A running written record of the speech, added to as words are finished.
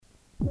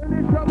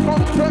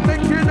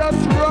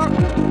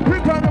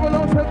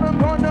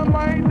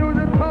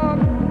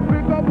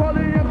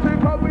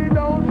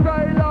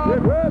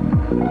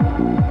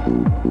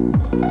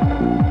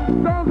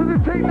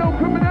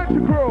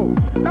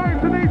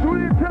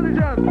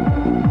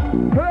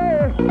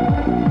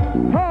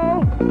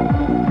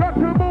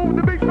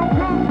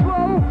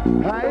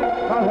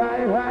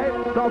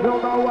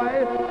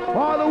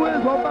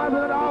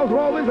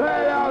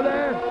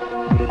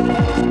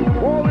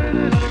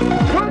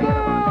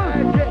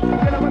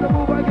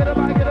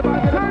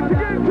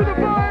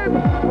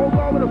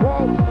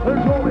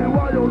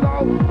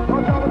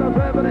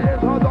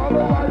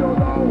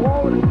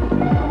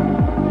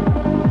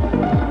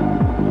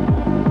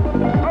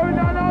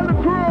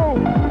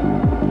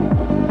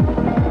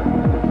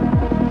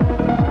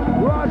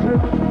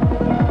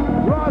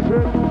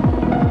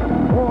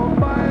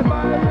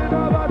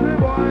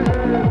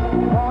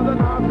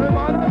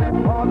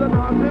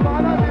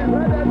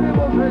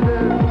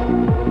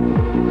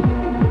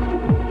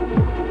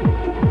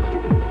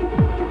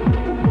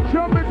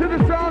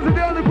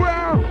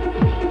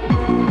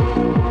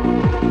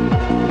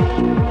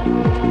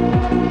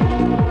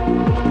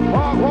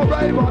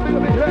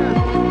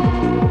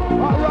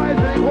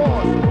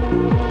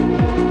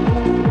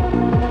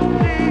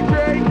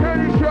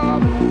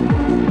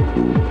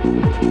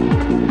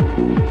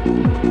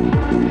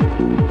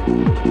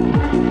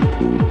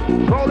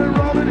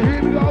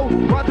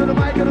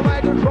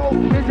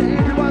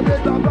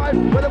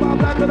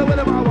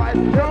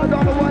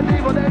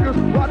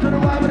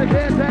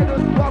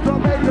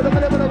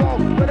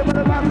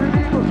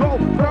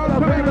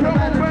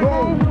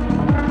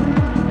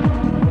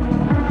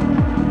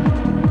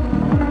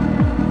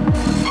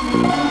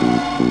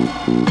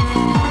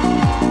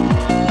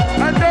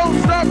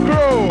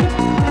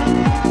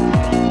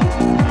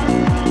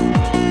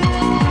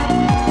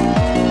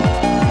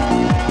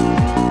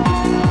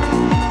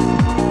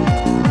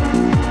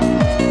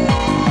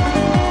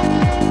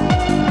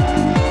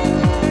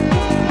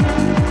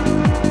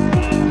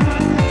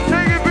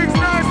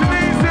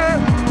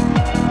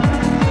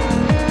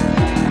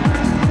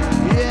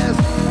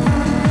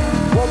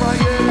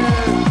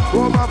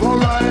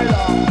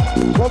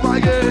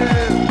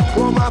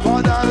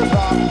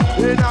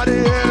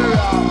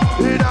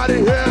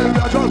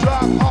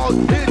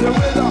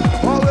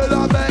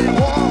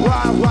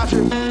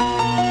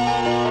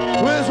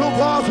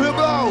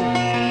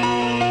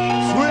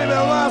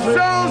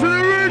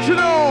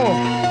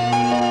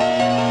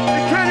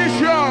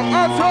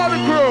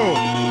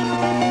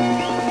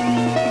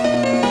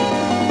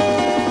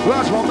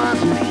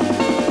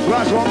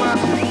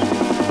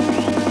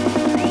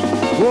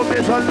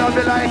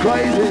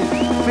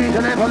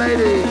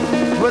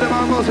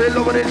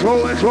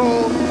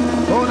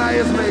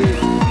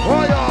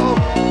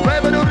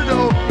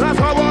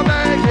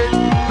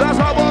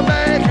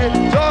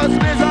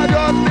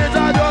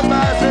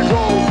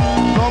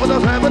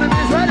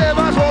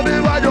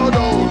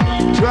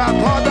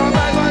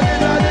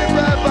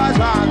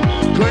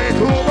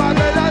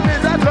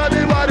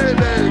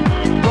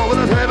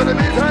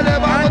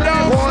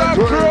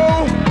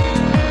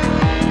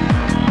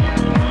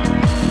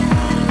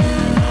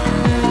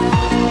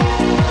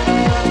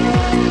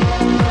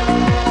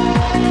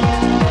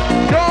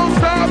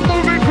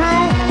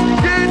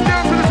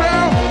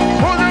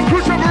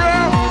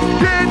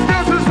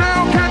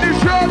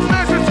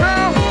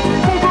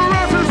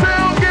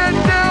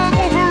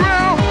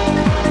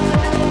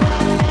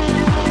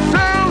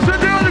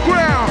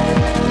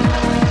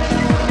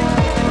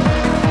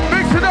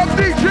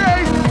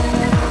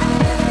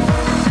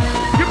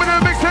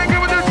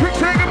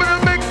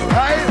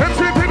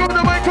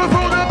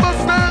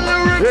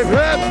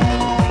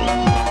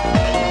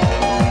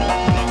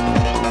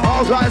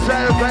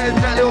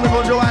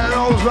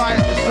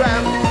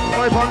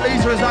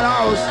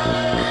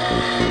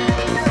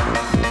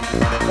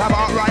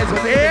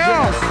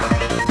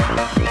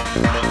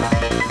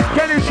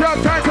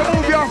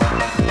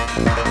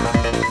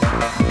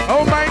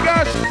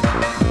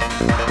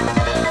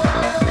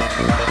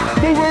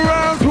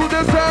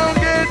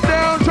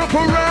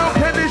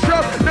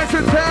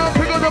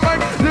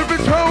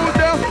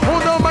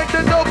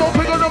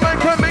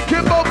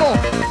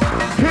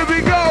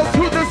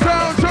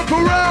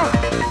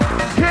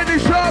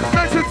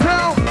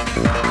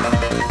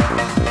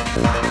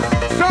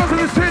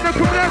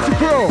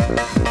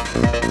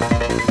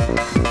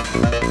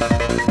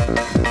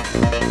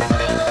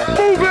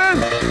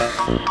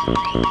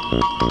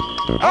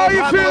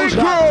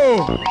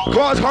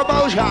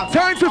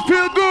Time to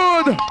feel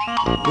good.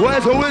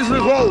 Where's the whistle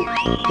go?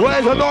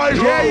 Where's the noise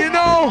go? Yeah, you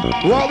know.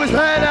 What was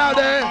playing out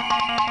there?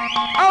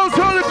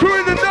 Outside the crew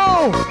in the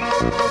know.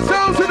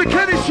 Sounds of the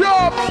Kenny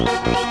Sharp.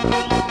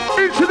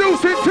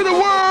 Introducing to the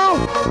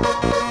world.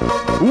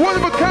 One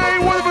of a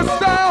kind, one of a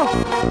style.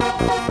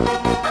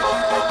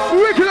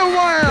 Wicked and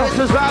wild.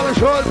 This is how it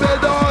should be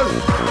done.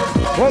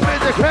 Come in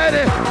the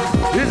credit.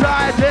 Is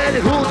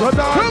identical to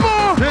none. Come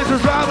on. This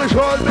is how it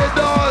should be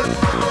done.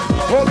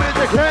 Come in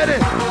the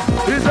credit.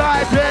 Is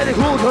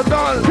identical to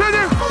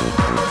none.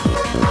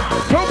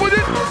 Come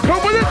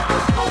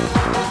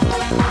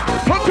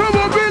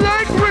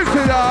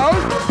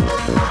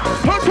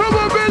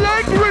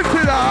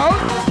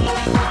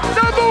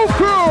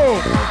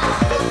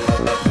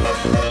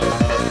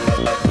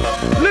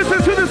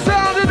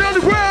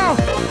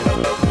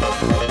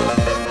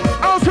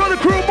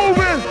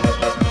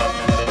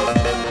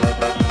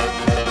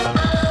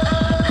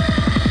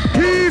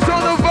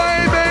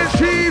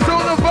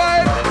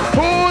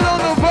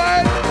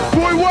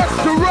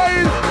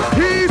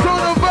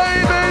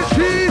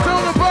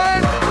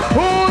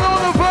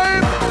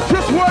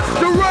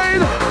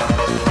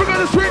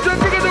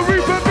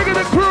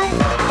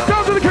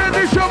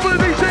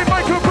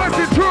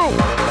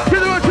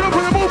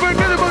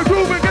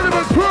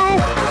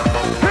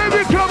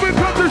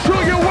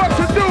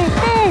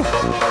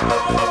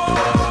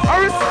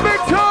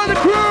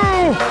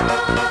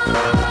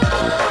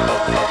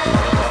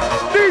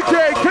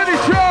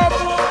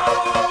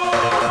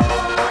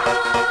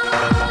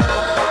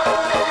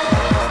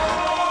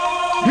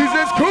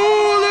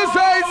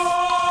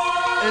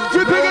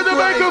We pick up the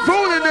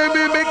microphone and then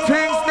we make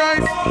things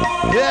nice.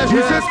 Yes,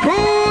 He's as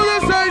cool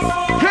as ice.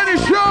 Kenny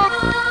Sharp.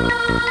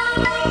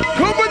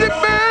 Come with it,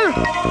 man.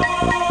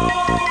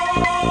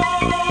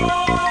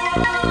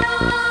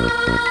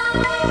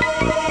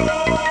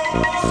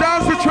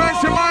 Sounds of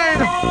trance your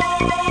mind.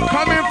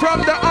 Coming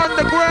from the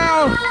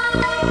underground.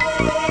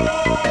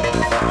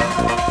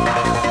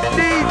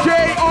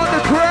 DJ on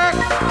the track.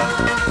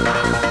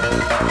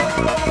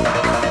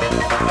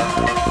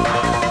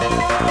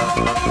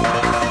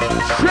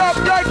 Sharp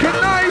like a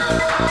knife.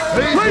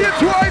 Play it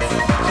twice.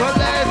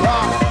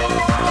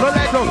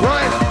 Selector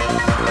Price.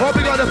 What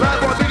we got the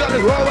bad one, we got the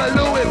Rowan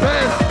Louis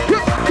Benz.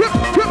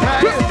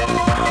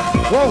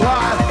 Whoa,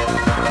 hard.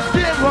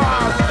 Skin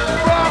hard.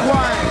 Rock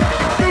wine.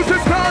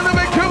 Music's gonna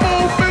make you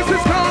move.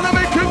 Music's gonna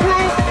make you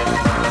groove.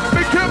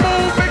 Make you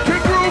move, make you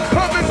groove.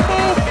 Come and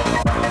move.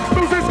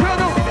 Music's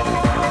gonna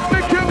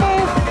make you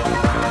move.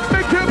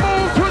 Make you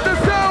move to the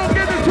sound.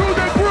 Get into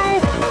the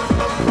groove.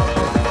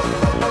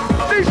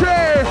 DJ.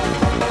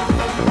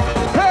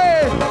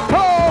 Hey,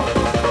 ho.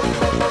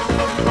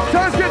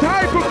 Let's get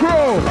hyper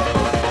crew.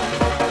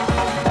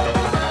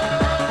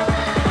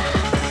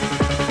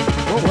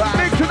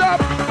 Mix it up.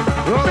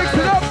 Mix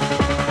it up.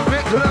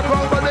 Mix it up, bro,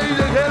 but they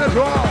get it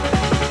wrong.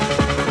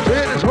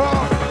 Get it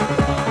wrong.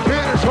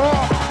 Get it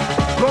wrong.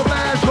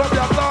 Romance from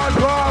your blood,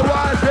 raw,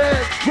 what's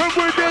it? When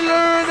will you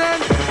learn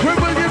and when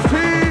will you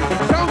see?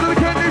 Sounds of the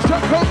Kenny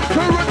Sharp come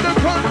to run the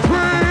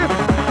country.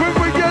 When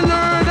will you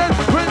learn and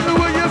when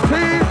will you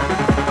see?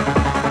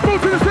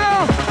 Move to the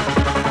sound.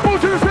 Move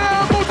to the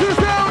sound. Move to the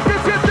sound.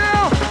 Get it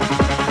down.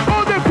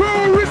 All the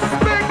crew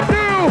respect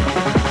you.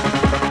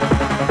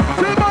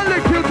 To the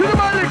molecule. To the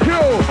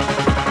molecule.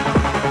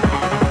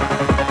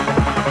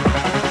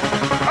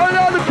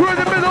 All the crew in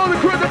the middle. All the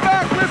crew in the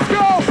back. Let's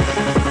go.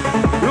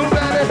 You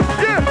got it.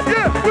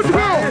 Yeah. What's the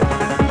crew?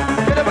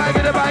 Get it back,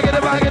 get it back, get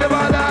it back, get it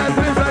back.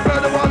 Please, I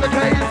burn the wall, the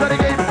cage, the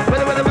game.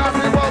 With the boss,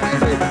 we won't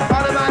easy.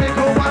 Automatic,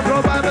 go back,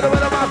 go back, with the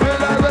boss, with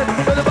the boss,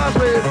 with the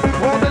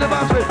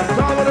boss, with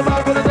all with the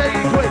boss, with the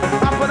taking quick.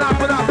 Up and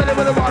up and up,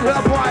 with the boss, with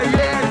the boy,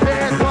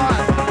 yeah,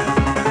 God.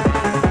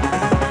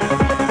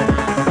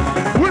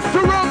 We're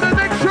surrounded,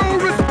 next show,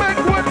 respect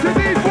what you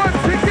need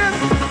once again.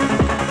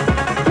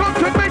 Come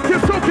to make you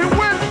soaking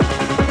wet.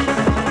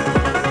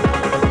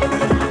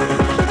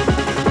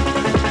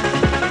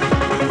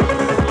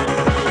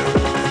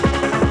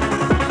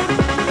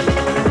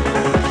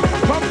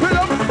 Pump it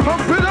up,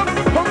 pump it up,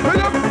 pump it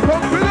up,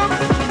 pump it up.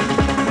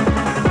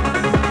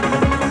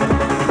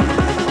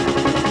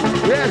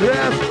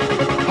 Yes.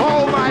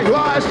 Oh my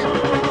gosh.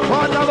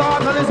 What the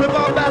bottle is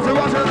about that to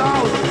watch it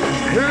out.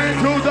 Here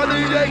into the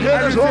DJ, get it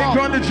Everything wrong.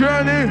 on the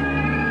journey.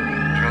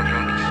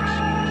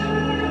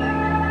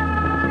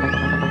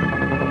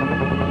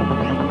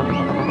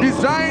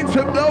 Designed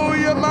to blow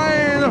your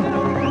mind.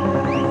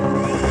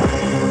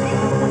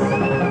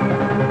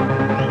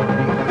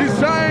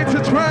 Designed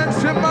to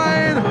trance your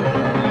mind.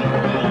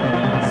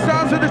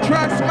 Sounds of the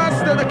trance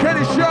master, the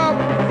Kenny Sharp.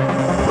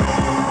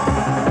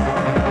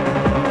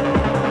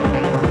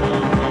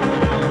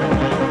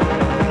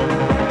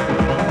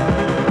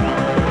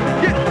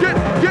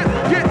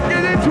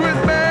 Get into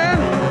it, man.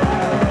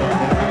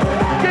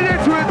 Get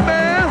into it,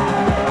 man.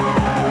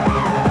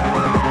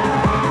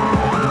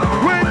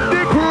 When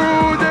the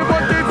crew, they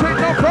want to take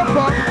no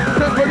proper.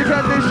 Somebody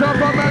can they shop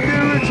up and the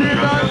Richie and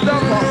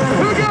Dupper.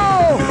 Here we go.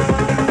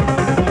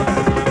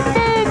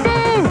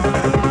 Move.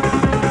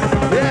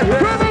 Yeah.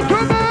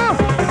 Come on.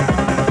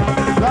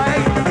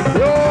 Like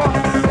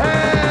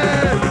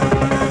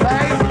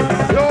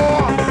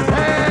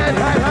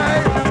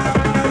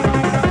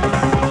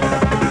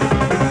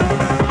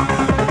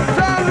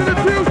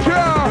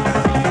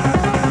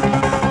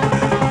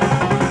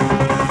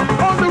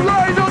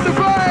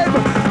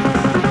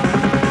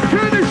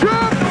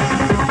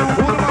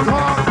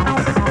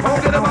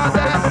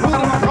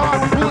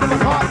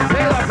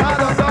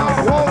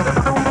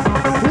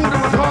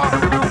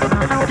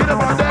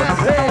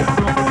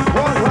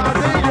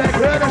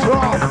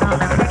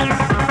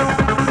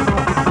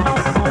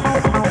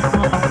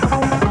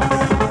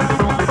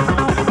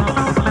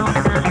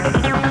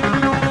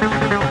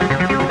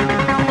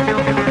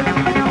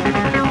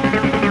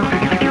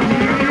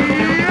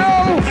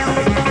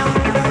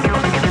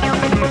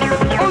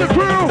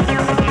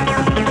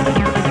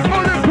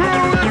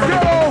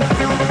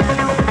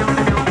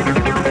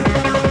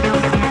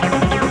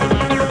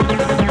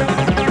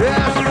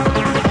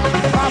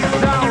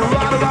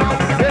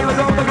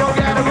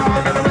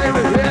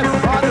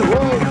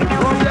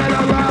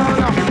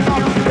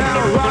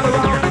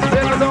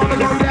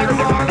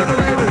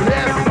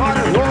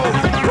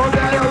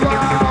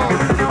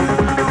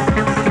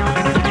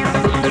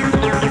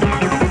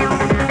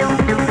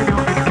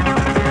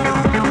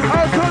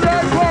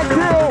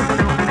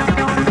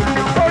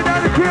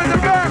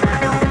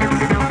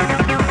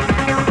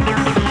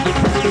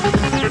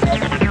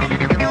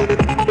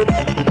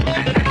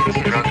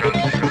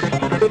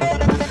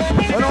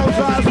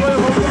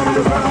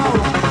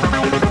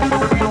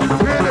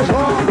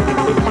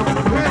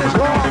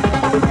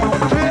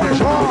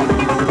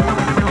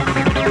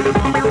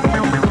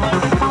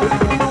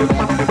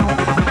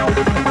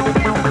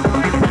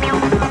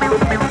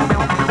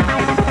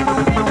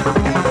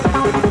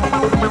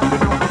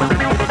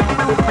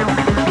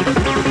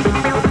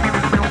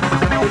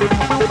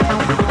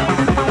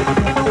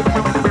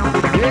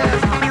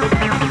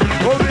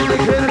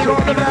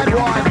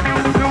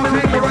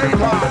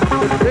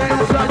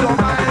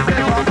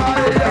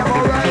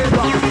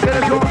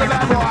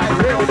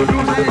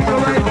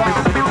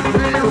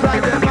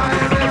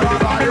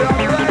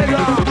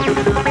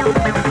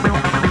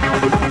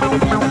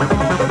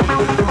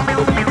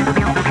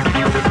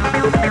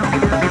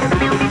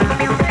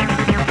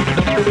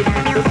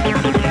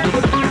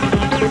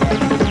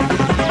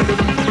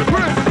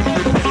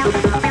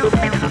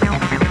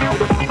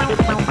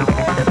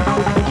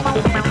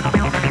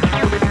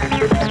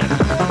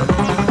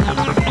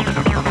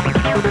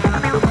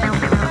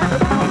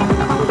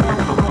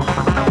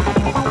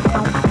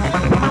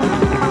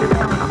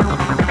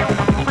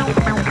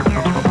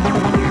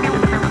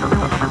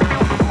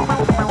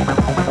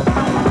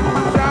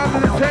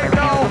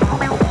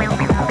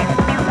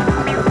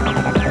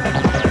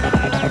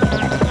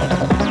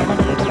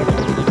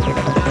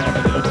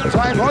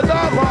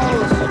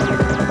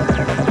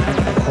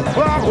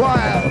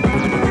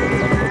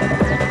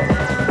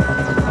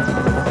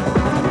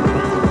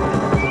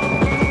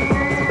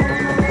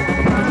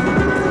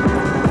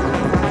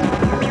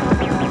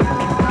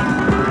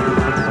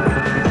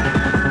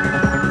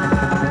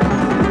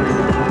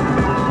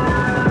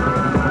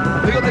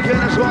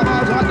 12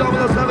 hours, I double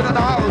the 7 in the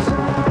house.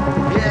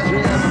 Yes,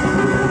 yes.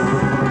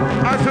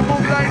 As you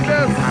move like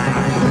this.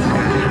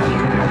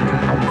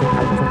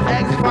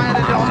 X-Fine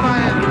in your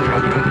mind.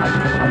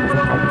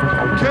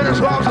 Kenny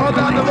Swaps, hold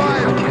down the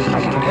vibe.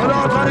 Hold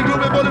on, trying to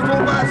group it, bullet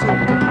full massive.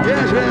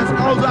 Yes, yes.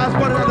 Outside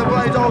spotted on the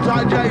blades,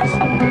 outside James.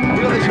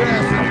 Feel the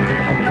chest.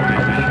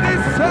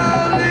 This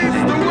sound leads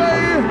the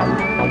way.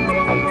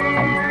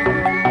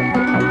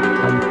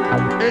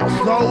 It's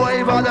the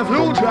wave of the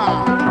future.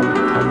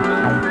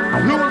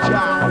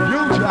 Future,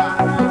 future.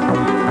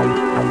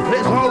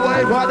 It's the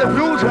wave of the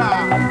future.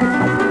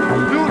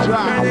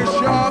 Future. Kenny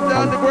Sharp, the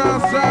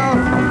underground sound.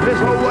 It's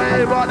the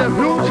wave of the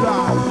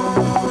future.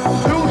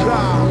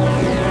 Future.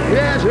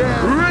 Yes, yes.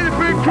 Ready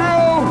for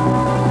crew.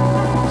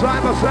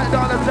 Time to set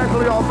down and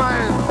settle your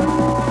mind.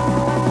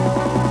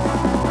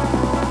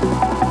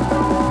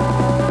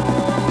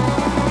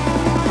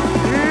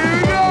 Here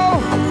we go.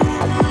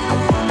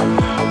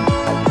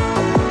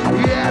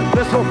 Yes,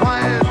 this will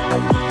find.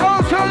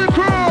 Don't tell the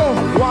crew.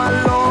 One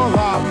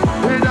lover.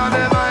 In my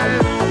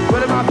mind.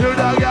 With my few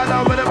together.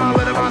 With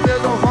my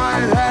this will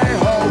find. Hey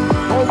ho.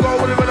 Oh, go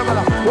with it.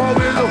 What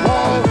will the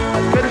fall?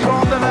 Get it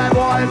from the man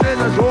boy.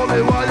 Business. Show me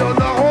what you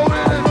know. Hold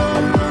it.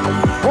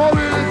 Hold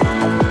it.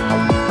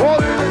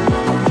 Hold it.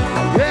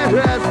 Yes,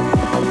 yes.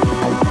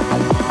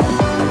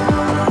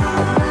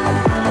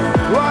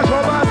 Watch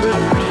your massive.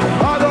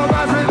 I don't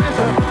massive.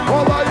 Listen.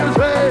 What will you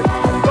say?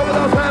 Double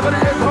those 70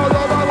 years. Hold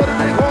on. What is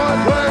it called?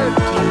 Trade.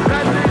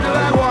 Let's see the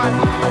bad one.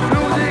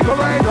 Music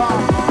operator.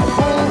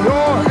 Move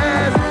your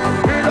hands.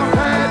 Hit the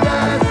hand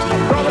dance.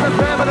 Double the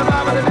 7 and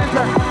 5 and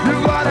listen. You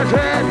got a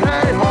chance.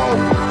 Hey ho.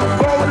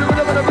 Go with the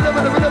rhythm and the rhythm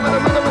and the rhythm and the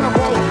rhythm and the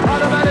flow.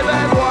 Automatic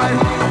bad boy.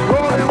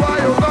 Roll it while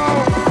you go.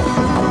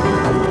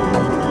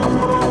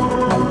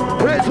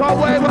 It's our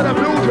way for the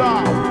future.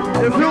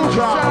 The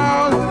future.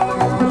 Sound.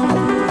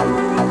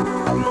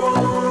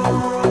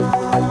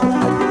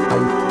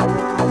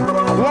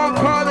 One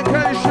call the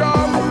Kenny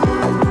Sharp.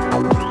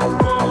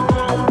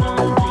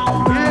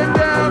 Get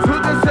down to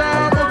the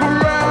sound, move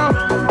around.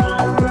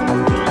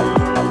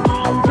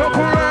 Jump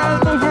around,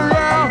 move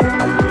around.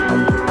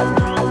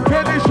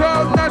 Kenny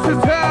Sharp, nice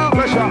and town.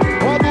 Pressure.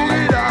 One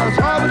boogie down.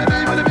 Stop with the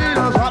beat with the beat.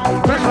 Stop.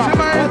 Pressure.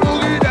 One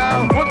boogie down.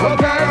 One more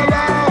Okay, time.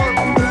 around.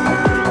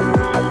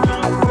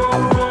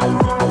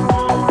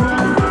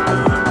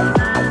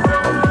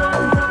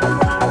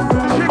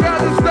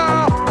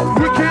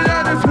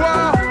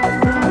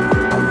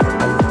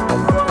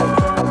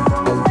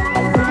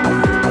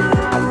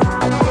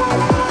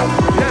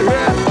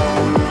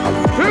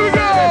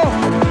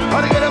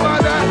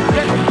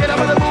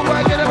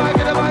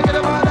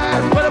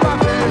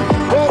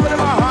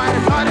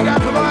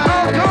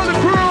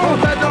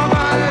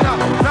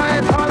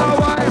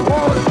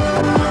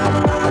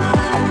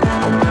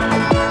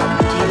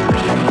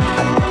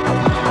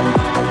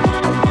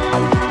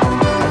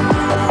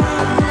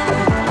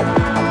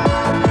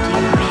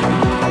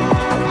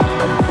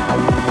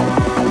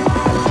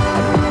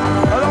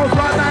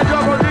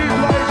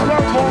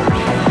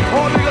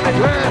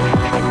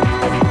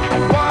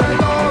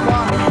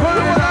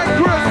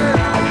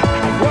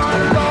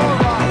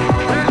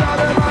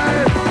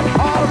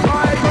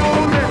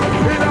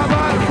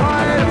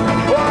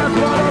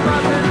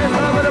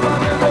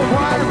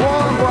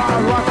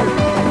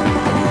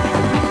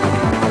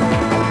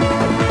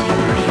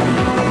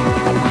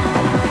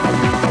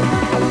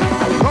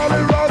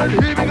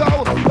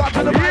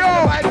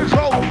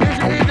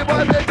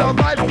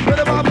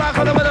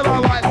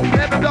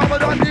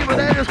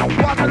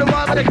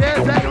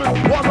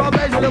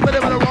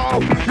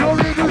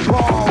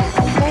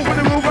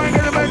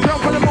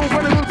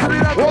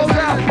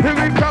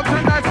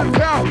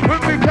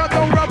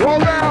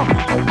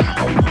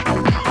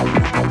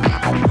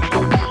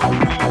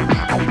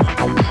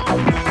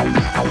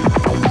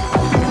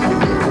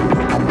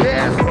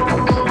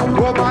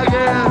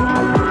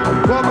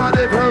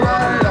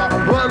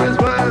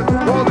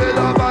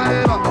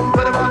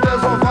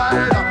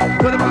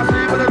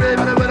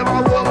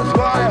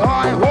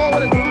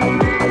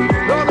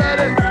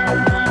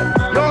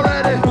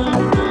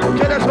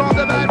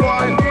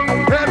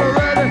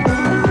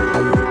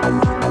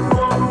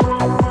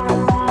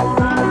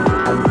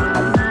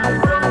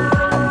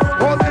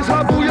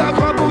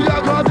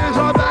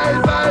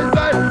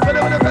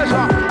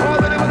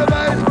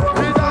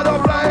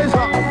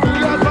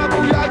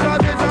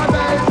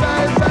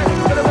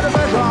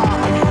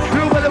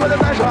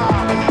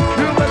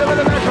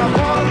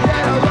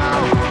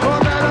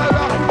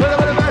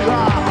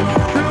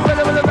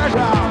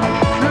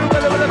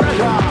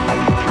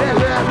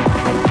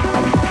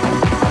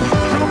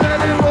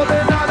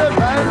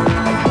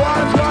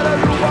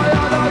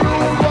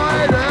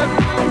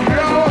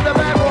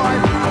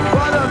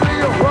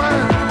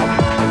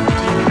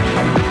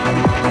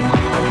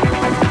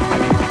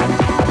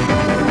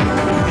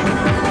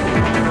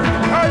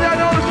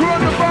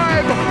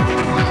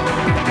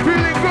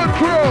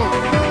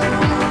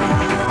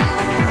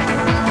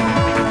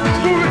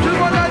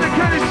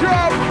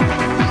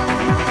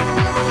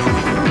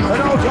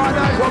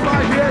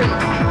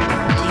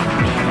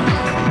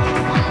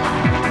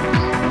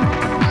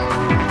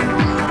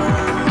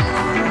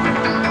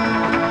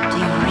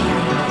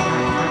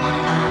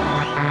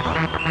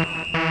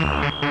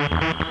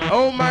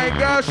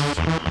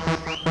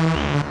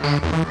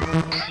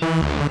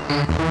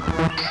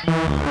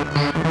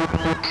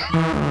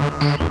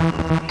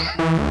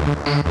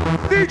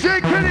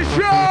 DJ Kenny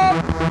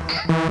Sharp.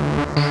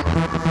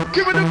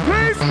 Give me the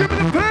pace, give me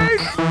the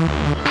pace.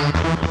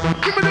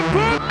 Give me the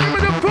book, give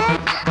me the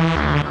book.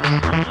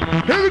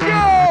 Here we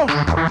go.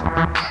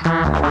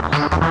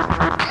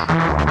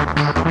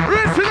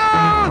 Rinse it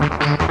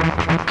out.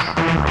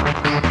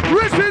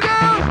 Rinse it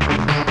out.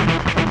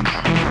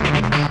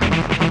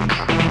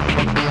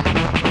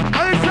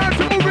 And it's time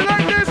to move it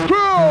like this,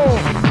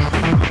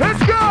 crew.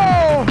 Let's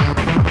go.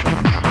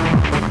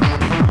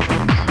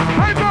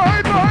 Hyper,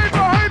 hyper,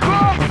 hyper,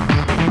 hyper.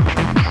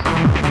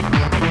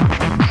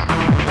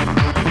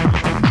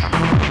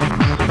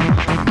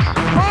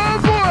 Oh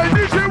boy,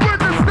 DJ with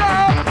the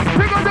style.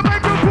 Pick up the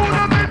microphone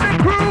up and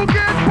the crew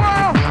get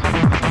wild.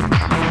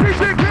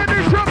 DJ Kenny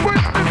Sharp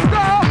with the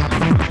style.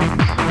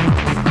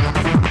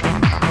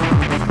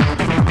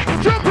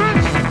 Jumping,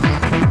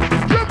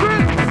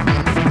 jumping,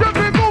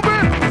 jumping,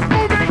 moving,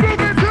 moving,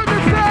 moving to the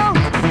sound.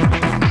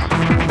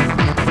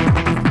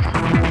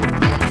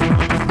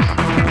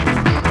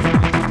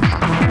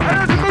 And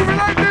it's moving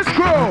like this,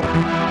 crew.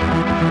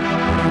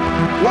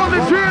 On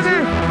the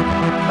journey.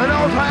 And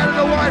also I had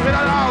the wife in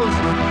the house.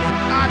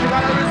 I just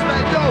gotta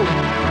respect you.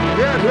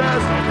 Yes,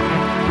 yes.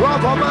 Run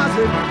for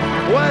massive.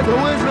 Where's the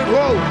whistling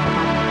crew?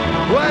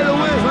 Where's the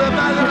whistling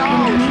man in the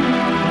house?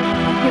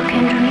 You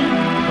can dream.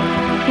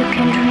 You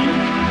can dream.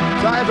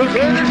 Time for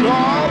finish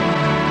home.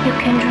 You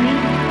can dream.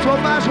 So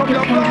mash up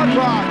your blood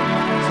clot.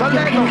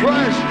 Select the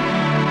fresh.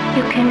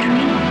 You can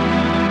dream.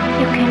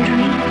 You can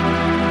dream.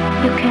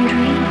 You can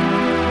dream.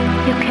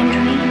 You can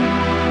dream.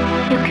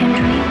 You can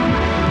dream.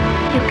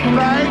 You can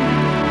Bang dream.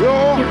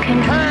 your You can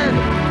dream. hand.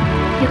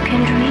 You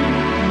can dream.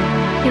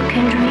 You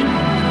can dream.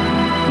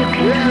 You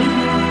can Yes. dream.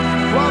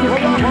 Run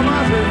for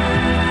massive.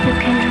 You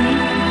can dream.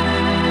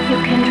 You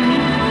can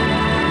dream.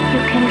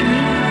 You can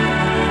dream.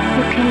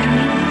 You can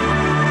dream.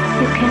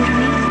 You can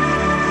dream.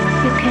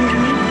 You can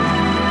dream.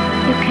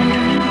 You can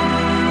dream.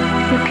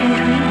 You can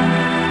dream.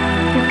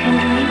 You can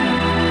dream.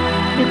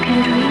 You can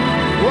dream.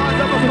 One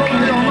double flow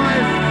in your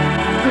mind.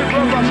 You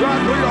can run shot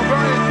through your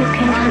brain. You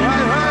can Hey, dream.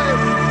 hey, hey.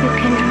 You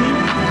can dream.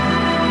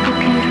 You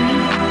can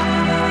dream.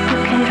 You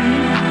can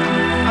dream.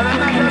 And then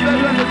that's the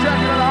bedroom, the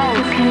jacket in the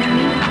You house. can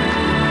dream.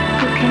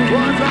 You can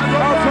dream. One time, go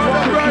Outside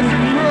down. the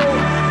rising crew.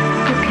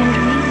 You can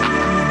dream.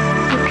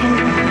 You can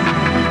dream.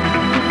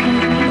 You can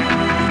dream.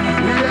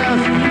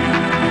 Yes.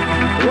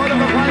 What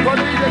if I find for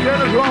DJ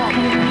Kenny Sharp?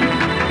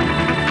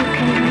 You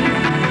can dream.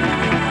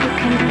 You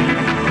can dream.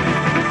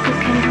 You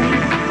can dream.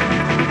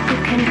 You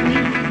can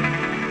dream.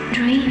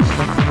 Dream.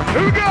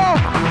 Here we go.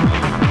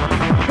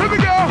 Here we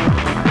go.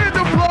 In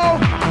the flow.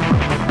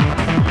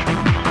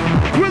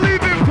 We're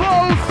leaving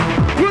flows.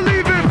 We're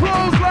leaving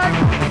flows like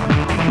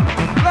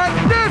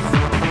this.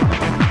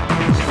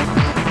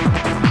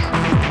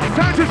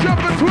 Time to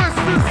jump and twist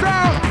the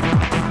sound.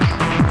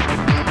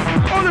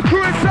 On the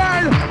crew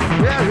inside.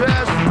 Yes,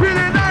 yes.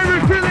 Feeling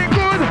irie, feeling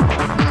good.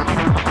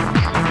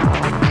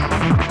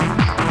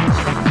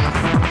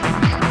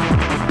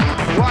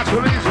 Watch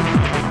the music.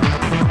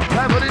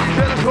 Time for DJ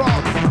Kenny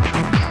Sharp.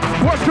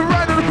 Watch the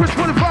ride of the Chris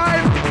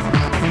 45.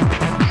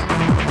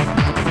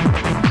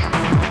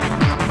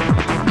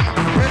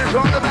 Kenny's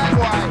on the back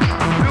wide.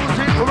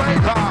 Music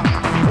operator.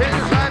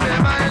 Inside me,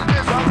 man,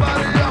 there's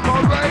somebody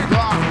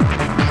operator.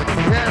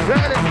 Yes,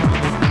 ready.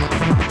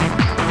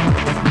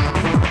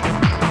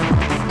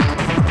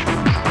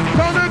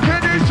 Sound of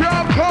Kenny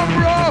Sharp, come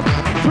rough.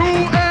 2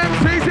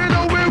 MCs in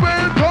a we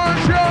will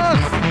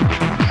conscious.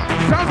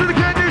 Sounds of the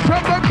Kenny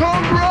Sharp,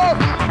 come rough.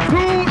 2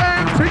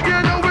 MCs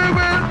in a we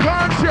will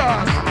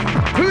conscious.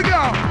 Here we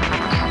go.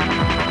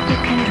 You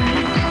can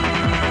dream.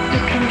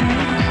 You can dream.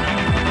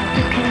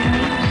 You can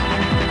dream.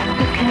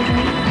 You can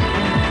dream.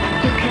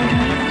 You can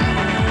dream.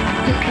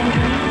 You can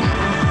dream.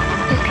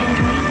 You can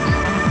dream.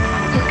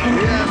 You can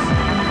dream. Yes.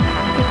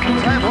 You can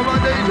dream. Time for my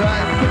DJ.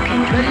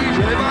 DJ,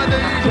 my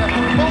DJ.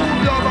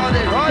 Move your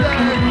body. Right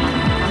there.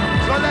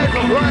 Select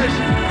the fresh.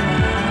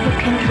 You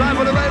can dream. Time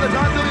for the raver.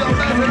 Time to do your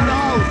best in the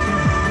house.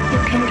 You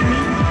can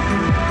dream.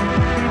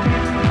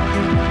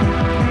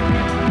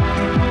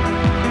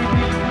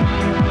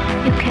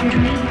 You can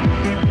dream.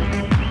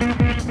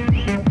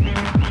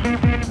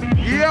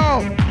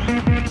 Yo,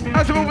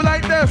 as we move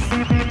like this.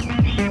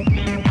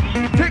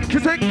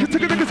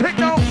 Take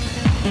now.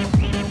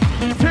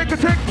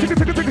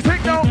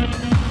 Take now.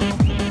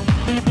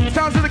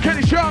 Sounds of the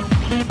Kenny Sharp.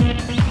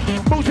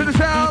 Move to the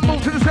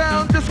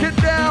sound, just get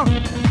down.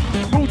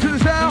 Move to the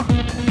sound,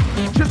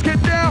 just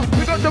get down.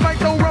 We got the mic,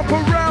 no rump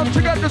around.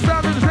 Check out the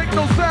sound of the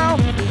techno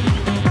sound.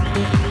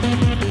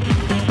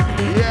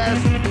 Yes.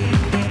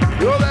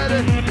 You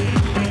ready?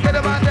 Get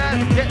him on that.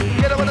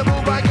 Get him on the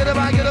move back. Get him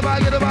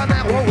on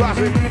that. Whoa,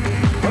 Rossi.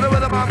 Put it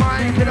with my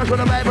mind. Get us with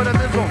the baby with the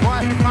missile.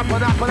 Why? Up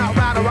and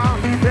round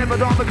around. Never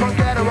don't become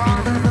get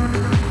around.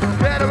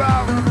 Get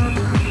around.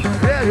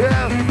 Yeah,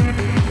 yeah.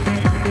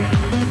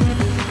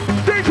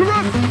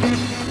 Dangerous!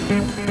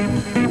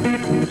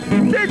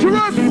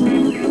 Dangerous!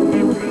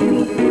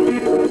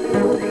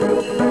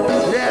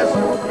 Yes.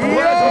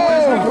 Where's the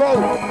wisdom grow?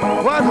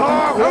 What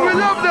hard? And we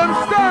love them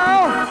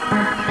style.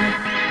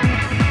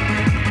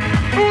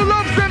 Who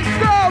loves them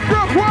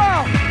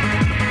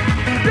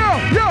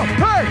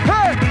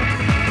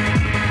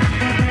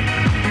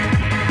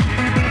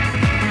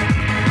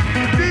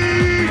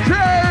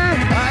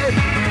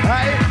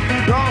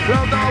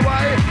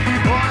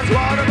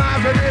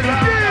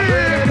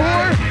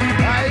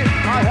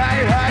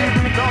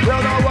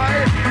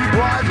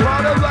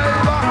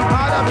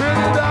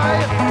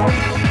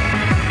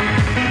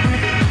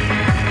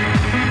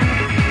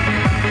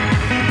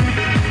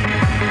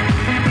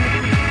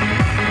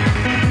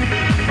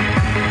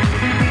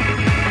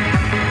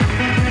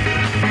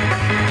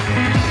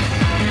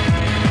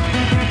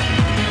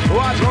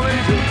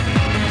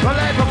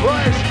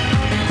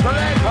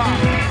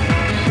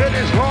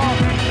Finish hard.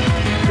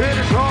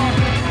 Finish hard.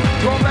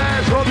 Drum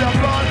hands from your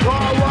blood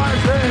car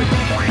rising.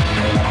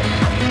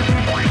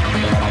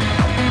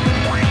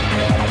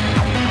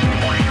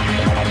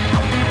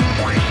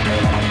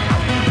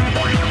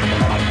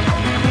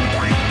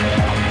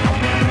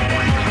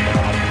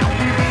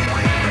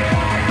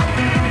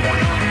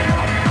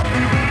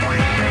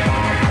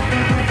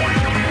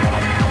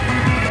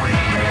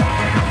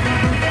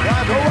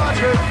 Right, go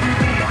watch it.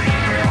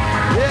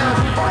 Yes.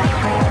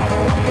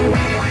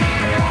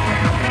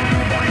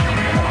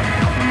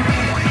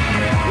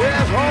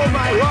 Yes, hold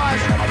my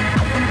rush.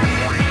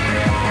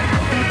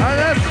 And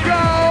let's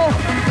go.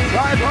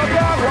 Right, for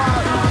that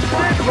one.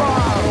 Big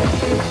one.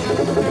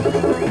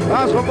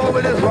 That's for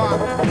moving this one.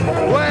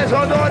 Where's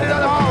our door in the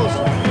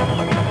house?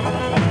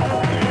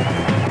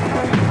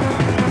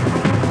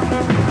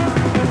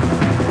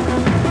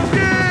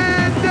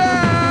 Get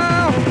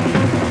down.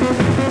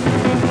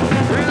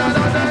 In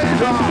the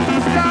danger.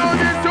 Down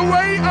is the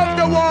way of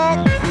the walk.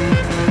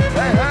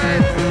 Hey, hey.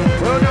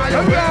 Well, now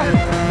you're ready.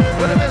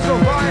 Put them in so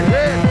fine.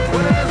 Hey,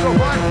 put them in so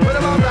fine. Put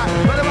them on black.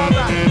 Put them on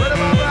black. Put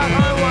them on black.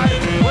 I'm white.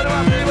 Put them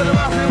on free. Put them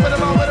on free. Put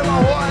them on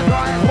white.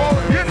 Right. Hold.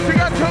 Yes, you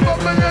got to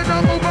move and then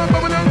move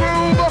and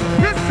groove.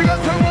 Yes, you got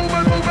to move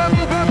and groove.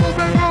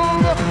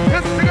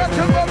 Yes, you got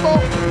to bubble.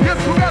 Yes,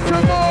 we got to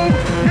move.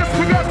 Yes,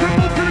 we got to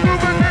move to the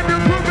groove and then the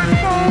groove is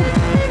smooth.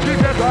 She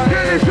said,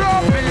 Get it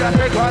sharp. me a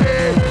take her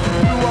in.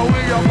 You are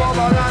with your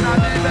bubble and I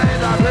need me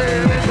in a play.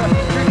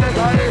 She take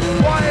her in.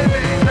 Why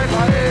me take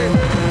her in?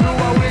 You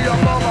are with your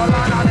bubble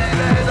and I need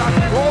me in a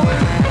play. Hold it.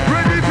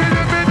 Ready for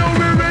the middle,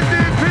 we're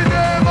ready for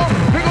them.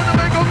 We're gonna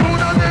make a fool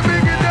and then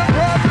begin the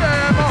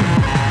problem.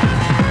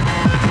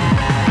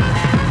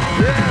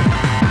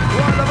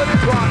 Yeah. One over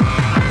this one.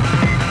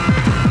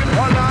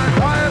 One line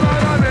time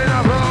and I'm in a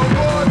brown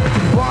wood.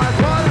 One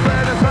time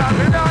when it's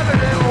happening, I'm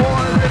in a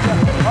hole.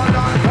 One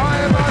line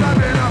time and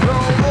I'm in a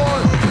brown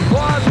wood.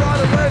 One shot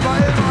away by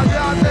him, I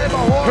can't take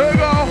my horse. Here we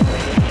go.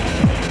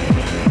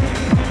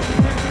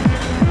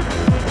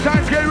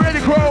 Time to get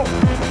ready, Crow.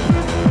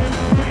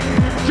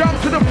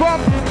 Jump to the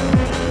bump.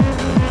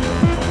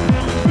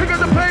 Pick up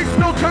the pace,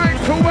 no time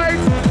to wait.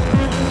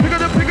 Pick up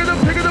the pace.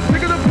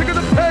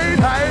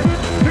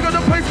 Pick up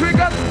the pace, we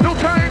got no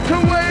time to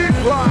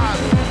waste.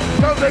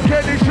 Tell the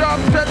Kenny Sharp,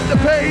 set the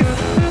pace.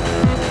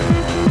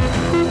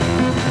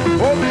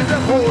 Hold me the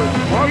pole.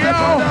 Hold me Yo.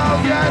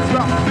 down, yes.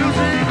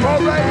 Music or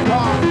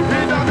radar.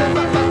 In on the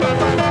back.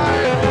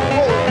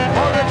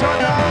 Hold me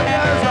down,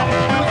 yes.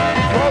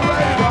 Music or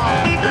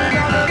radar. In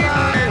on the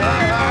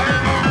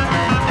back.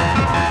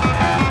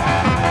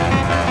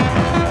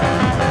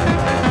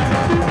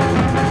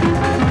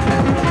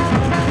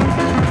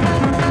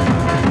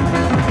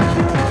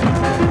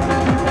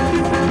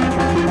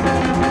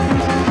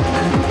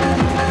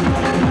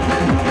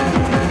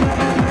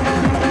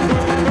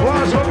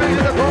 Watch for me in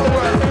the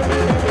forward.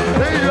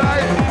 They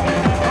right.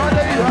 Are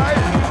they right?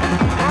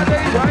 Are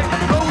they right?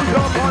 Go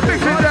jump on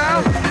Mix it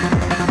down.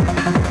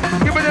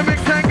 Give me the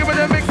mix and give me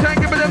the mix and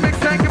give me the mix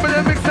and give me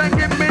the mix and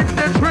give me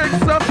the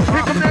tricks up.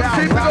 Here come them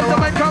see, pick up the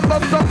mic and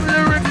bump some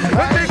lyrics.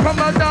 When they come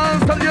and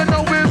dance, so you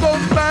know we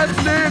both bad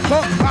sleep.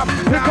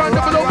 Here come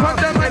the blow on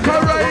them like a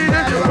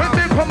riding. When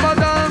they come and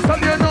dance, so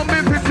you know me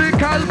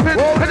physical fit.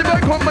 And if I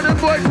come and the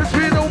voices,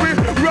 we know we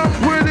ramp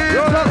with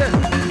it.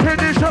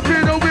 Finish up,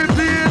 you know we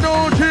play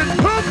no shit.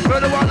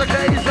 Ready for the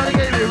cage, ready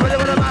game, ready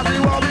for the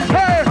massive wall.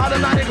 Hey.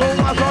 Automatic home,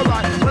 my soul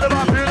line. Ready for the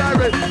feel like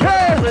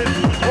Hey.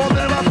 Hold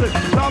the massive.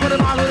 Top of the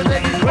man with the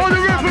thing. On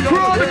the river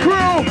crew, on the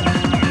crew.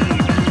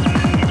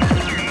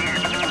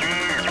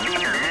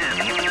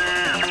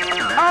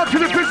 Out to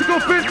the physical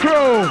fit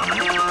crew.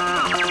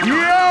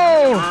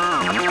 Yo.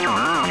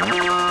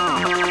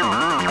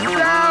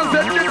 Sounds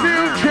of the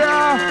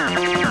future.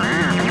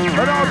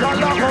 And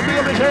also lock for me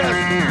on the chest.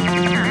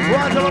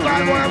 One to a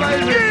bad boy,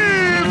 amazing.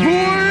 Yeah,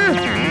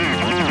 boy.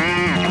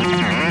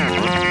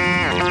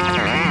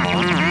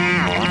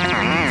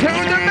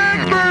 Tell the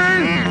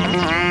members.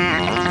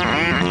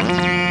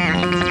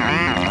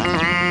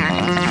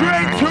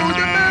 Straight to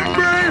the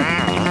members.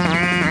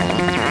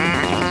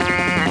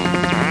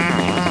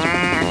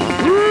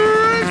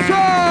 Rinse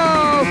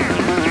off.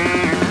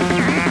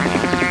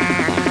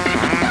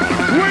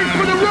 Wait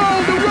for the roll,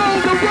 the roll,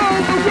 the roll,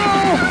 the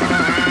roll.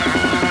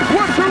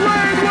 What's the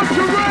rain? What's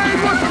the rain?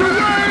 What's the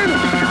rain?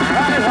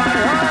 Hey, hey,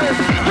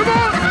 hey. Come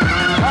on.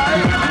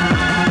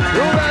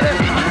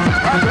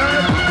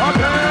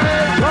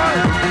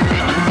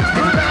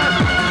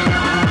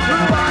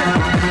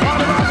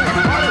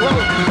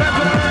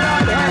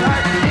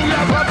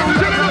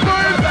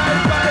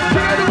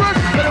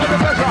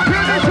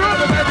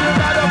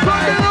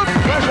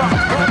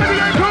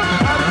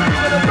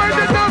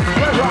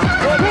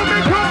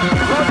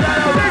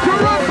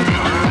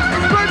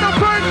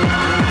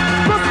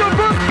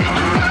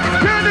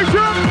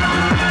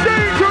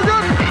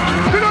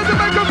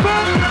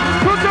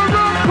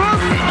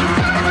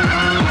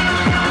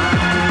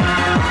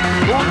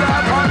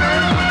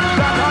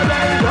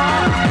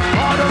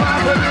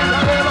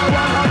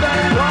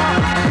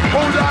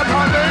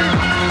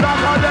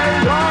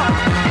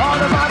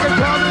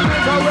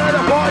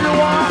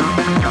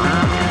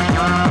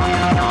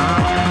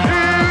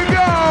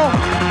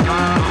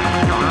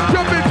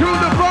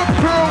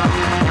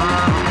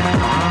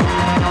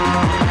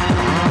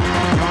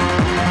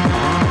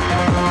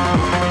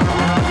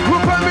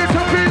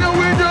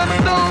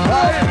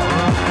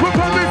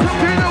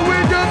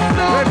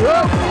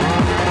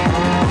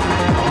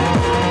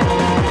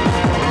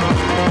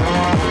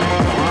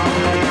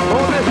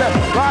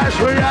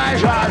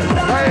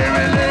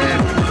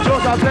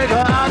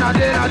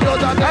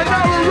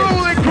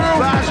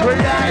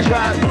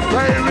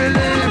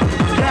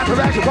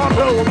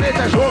 show me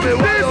to show me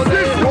what you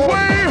This is the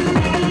way.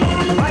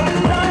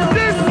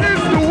 This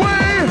is the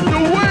way. The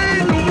way,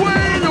 the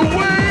way, the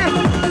way.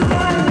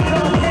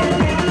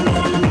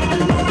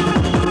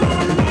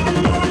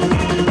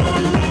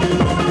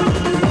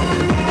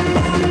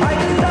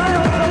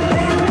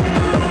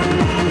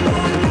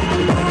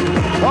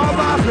 Oh,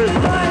 massive.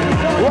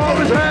 What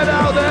was head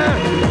out there?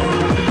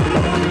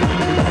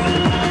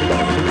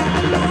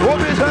 What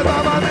is head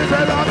out? What is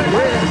head out? What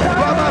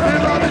is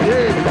head out?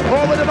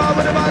 Over the bar,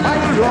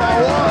 oh,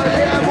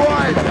 yeah,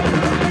 boy.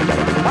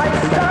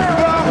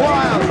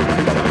 Wild.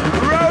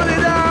 Roll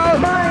it out.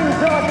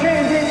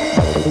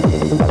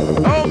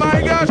 Oh my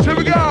gosh, here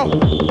we go.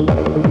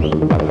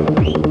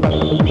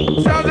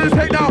 Sounds of the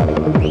techno.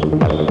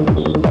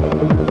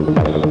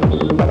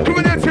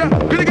 Coming at ya,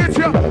 gonna get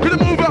ya, gonna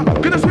move ya,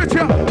 gonna switch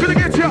ya, gonna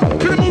get ya,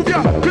 gonna move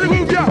ya, gonna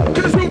move ya,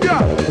 gonna smooth ya.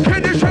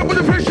 Can you shop with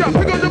the pressure?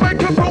 Pick up the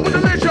microphone with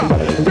the leisure.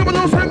 Double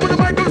no same with the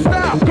mic on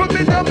style. Come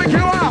in down, make it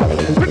out.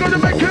 Pick up the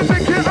mic and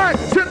make it right.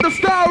 Set the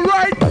style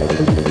right.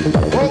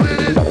 Hold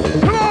it.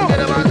 Come on. Get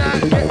him on that.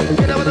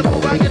 Get him on the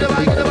move. Get him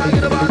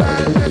on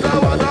that. It's a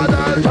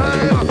one-on-one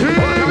time.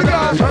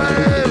 One-on-one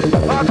time.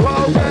 A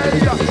 12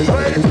 gauge.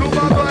 Straight to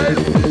my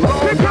place.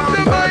 Pick up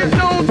the mic,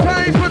 no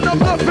time for the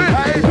bluffing.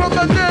 Come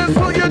and dance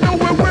so you know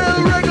we're real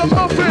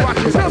ragamuffin.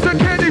 Sounds a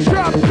candy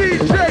shop,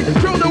 DJ,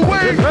 throw the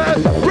way.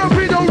 Rap,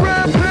 we don't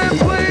rap,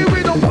 play, we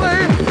don't play.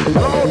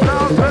 No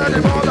down, turn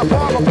him on the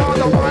palm upon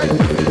the right.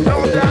 No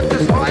down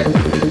this fight.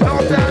 No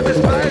down this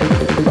fight.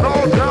 No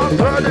down,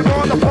 turn him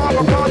on the palm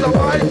upon the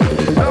right.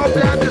 No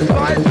down this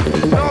fight.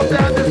 No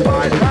down this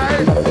fight.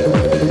 Hey.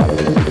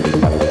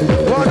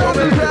 What Sounds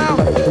on is down.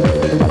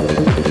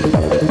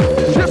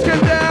 Just get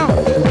down,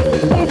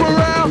 move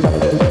around.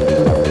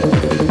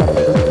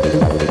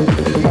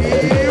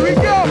 Here we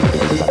go.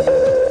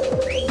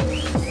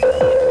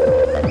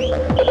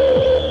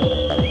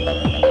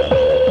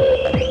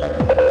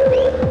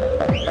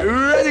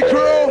 Ready,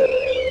 crew?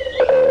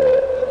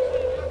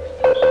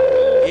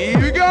 Here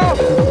we go.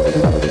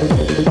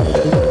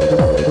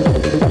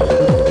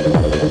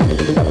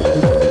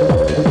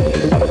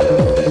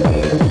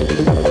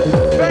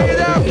 Bang it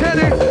out,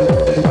 Kenny.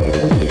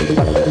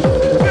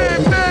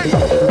 Bang, bang.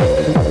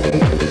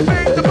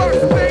 Bang the box,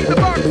 bang the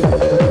box.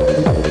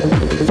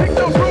 Take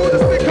no through the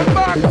sticker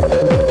box.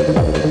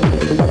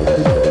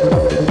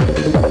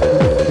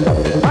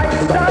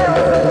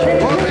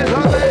 What is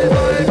a laser?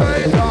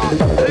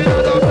 In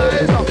the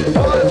blazer.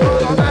 What's on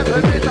the map?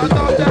 And it's a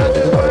no down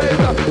this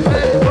blazer.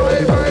 In the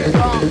blazer.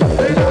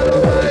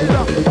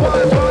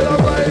 What's on the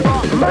blazer?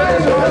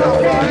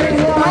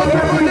 Out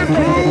there with the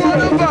crew on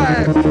the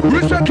vibe.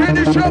 Rich and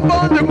Kenny shop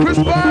on the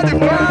crisp body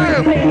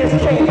vibe.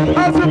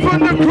 Out there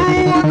with the crew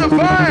on the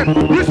vibe.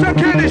 Rich and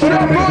Kenny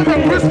shop on the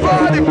crisp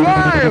body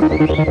vibe.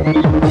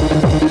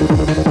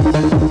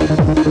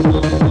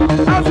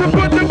 Out there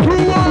with the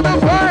crew on the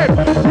vibe.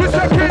 Rich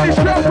and Kenny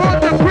shop on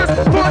the crisp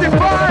body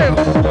vibe.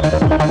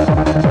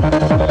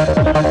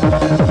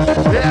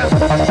 Yes,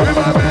 we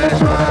were rich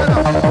man.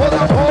 For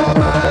the poor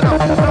man.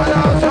 Stand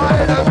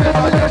outside and be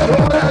on your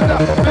shoulder.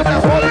 With the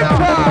full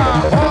car.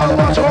 All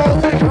watch all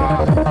the car.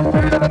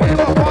 We don't give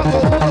a fuck who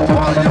the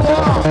fuck you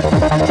are.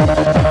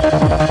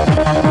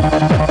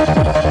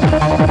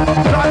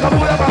 Style,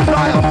 put up a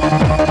style.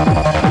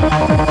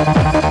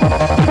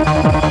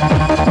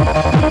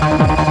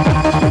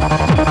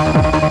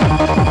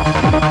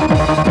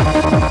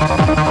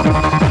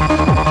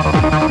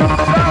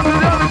 Sounds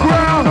is on the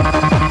ground.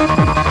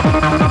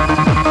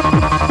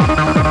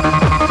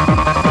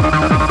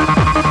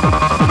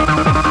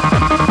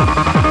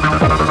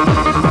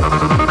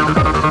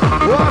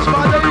 Watch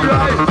my DJ.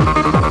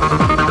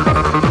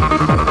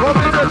 Come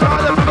in the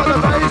time to pick on the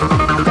bass.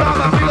 Time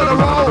to pick on the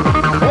roll.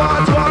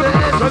 Watch what it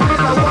is. And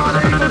it's a one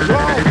in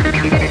control.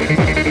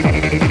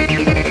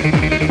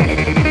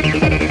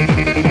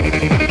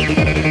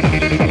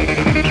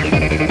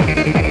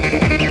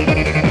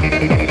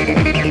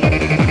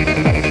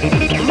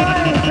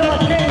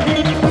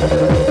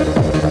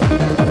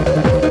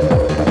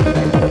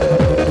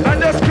 And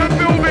let's keep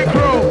moving,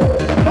 crew.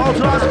 All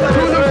to us, To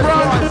the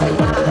front,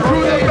 to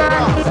the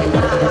back,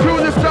 to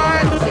the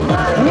side.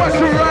 What's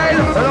the right?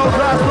 And all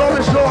to us, long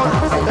and short.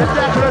 And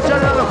back to the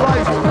general of the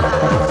place.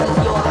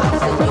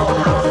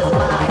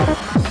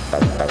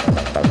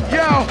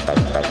 Yo,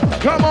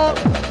 come on.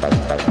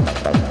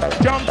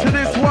 Jump to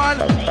this one.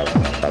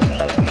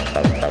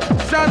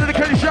 Sound of the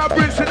Kenny Shop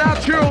brings it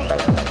out tune.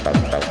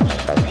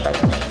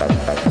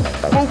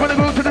 Move when I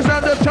go to the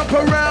sound of jump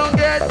around,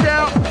 get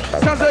down.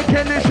 Sounds of the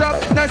Kenny Shop,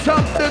 nice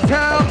up the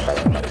town.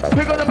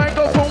 Pick on the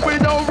microphone, we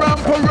don't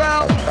ramp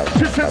around.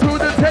 Listen to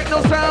the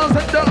techno sounds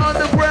at the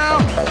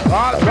underground. Pick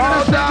on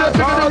the center,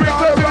 pick on the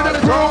reverb, pick on the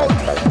crew.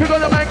 Pick on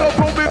the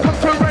microphone, we come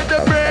to rent the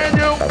brand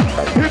new.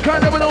 Here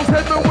kind of an old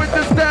segment with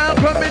the sound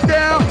coming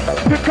down.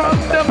 Here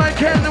comes the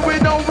mic and we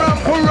don't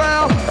ramp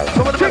around.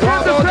 Check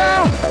out the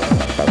sound.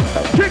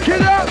 Kick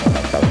it up.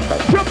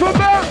 Jump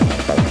about.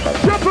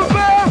 Jump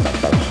about.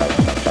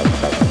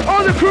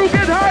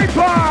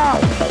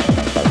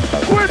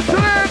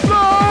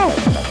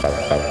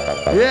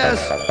 Yes,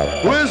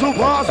 whistle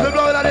pass, we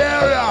blow that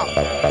area.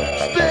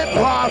 Step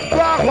pass,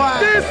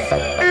 backward. This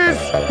is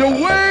the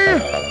way.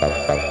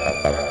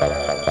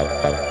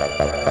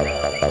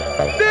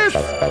 This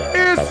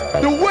is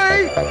the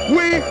way.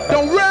 We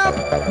don't rap,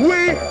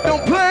 we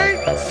don't play.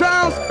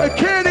 Sounds like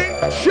Kenny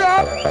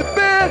Sharp, the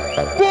bad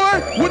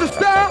boy with the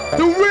style,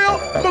 the real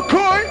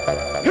McCoy.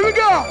 Here we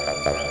go.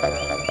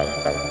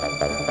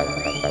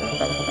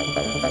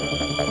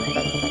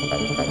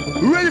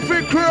 Ready for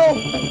it,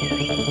 crew?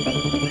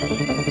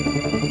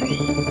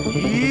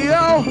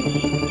 Yo.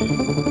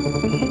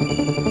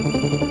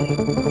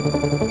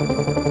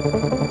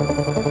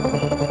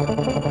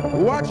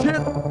 Watch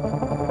it.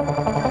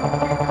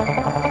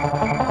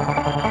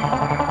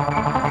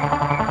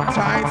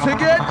 Time to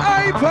get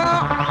hyper.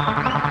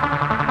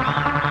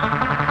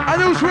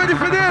 And who's ready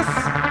for this?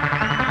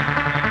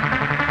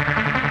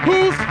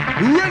 Who's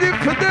ready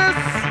for this?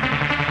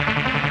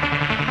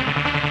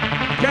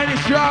 Kenny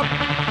Sharp.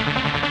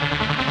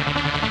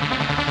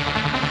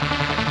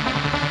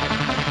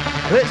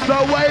 It's the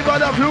wave of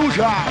the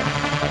future.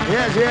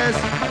 Yes, yes.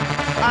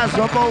 As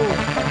the move.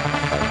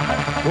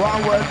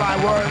 One word by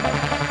word.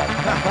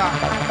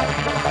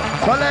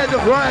 So let the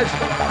bridge.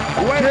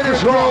 Get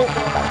us off.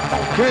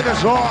 Get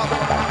us off.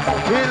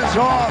 Get us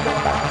off.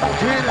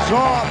 Get us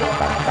off.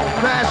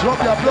 Mash up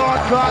your blood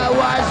clot.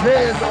 Watch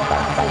this.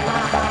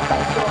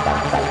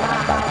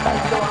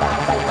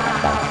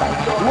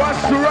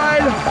 Watch the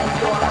ride.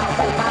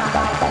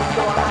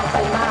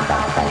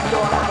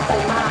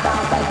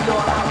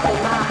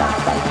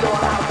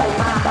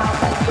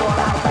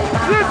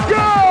 Let's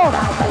go!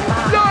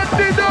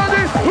 Lordy,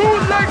 Lordy, who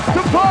likes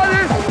to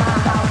party?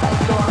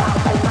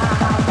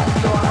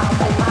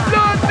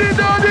 Lordy,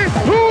 Lordy,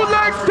 who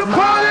likes to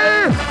party?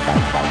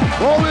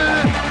 Hold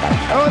it.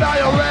 Oh, now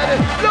you're ready.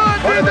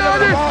 Lordy,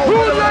 Lordy, who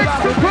likes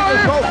to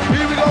party?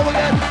 Here we go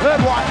again.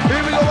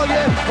 Here we go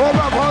again. Hold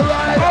up, all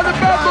right. On the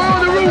back on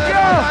the roof,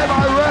 girl.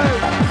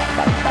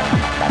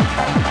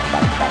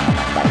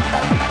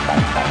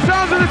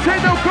 Sounds of the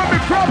techno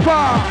coming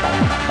proper.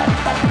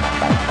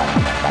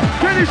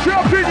 Kenny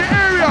Sharp in the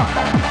area.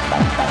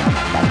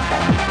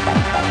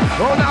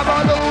 Don't have a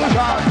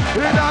illusion.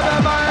 In my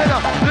mind.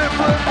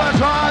 Different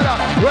machine.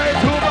 Way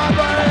to my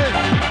brain.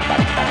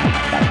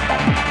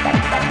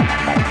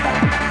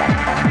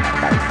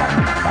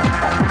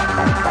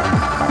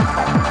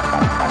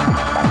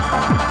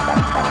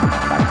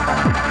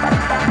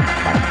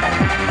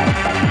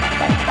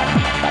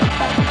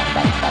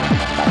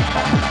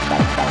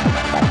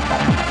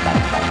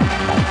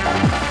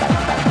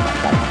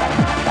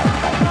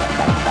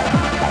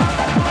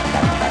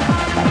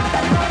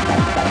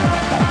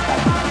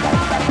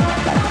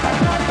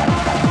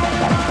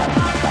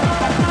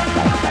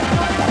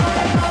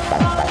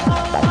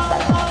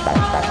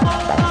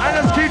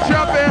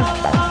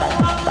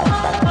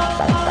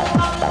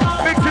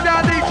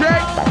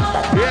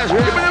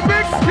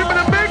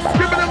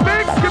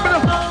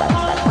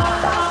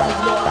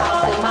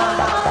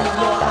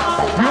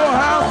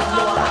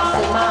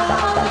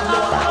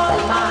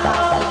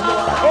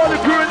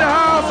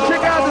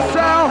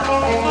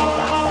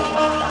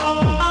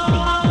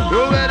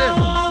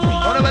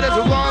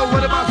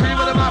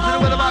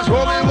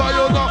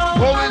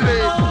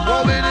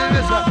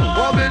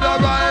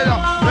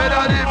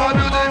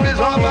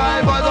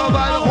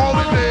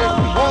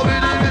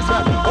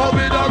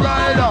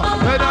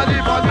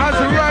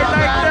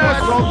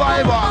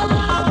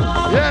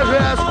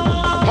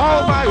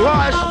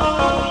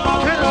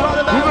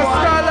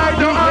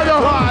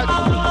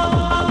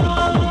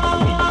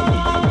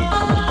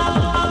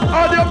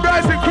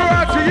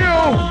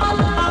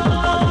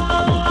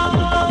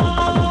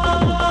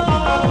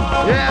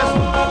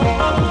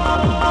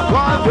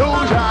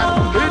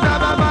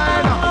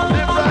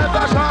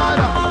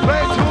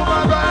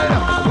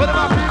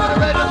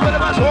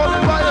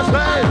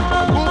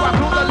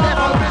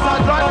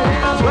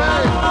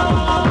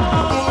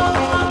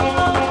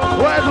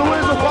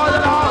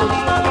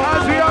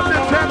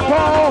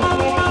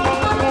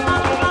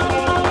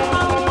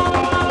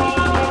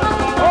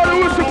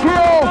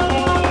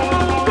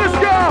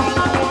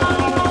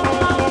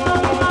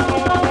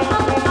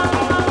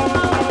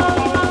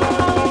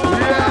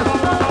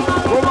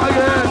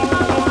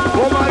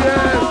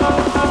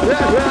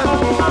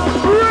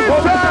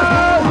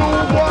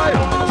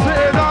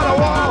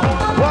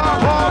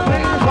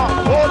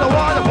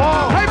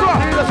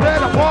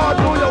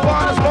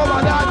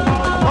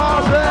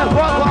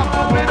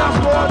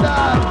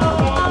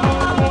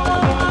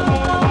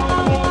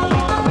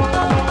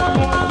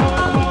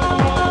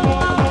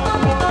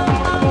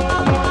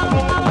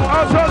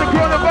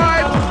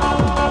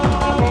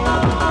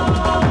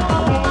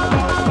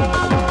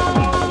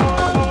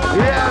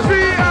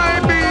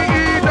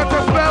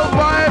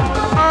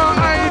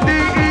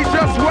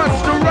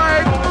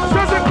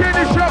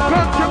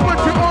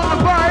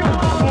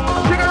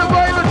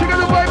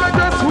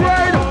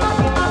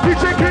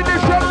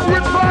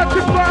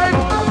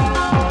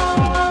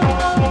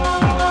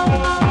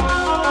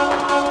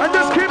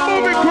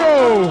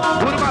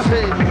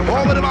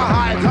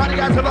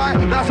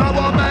 That's how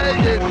I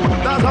make it.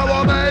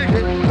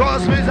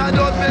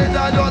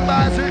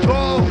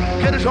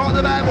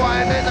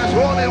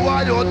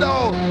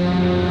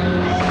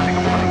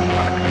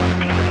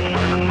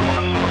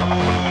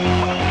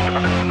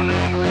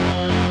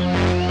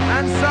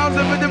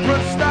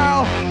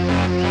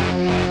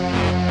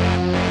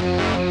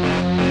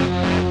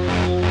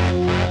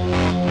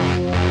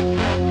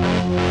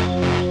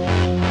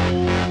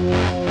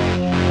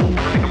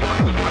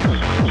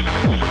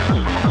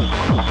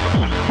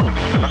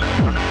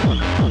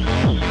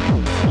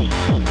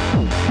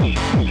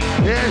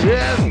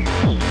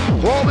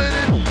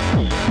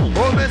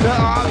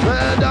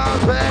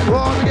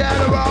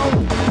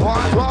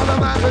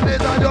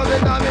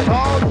 your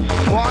town.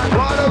 One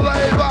for the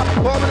river,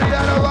 over the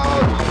other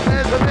road.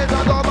 It's a bit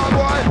of my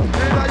boy,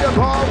 into your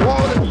town,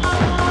 hold it.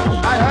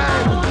 I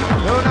hate,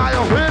 you now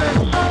you're winning,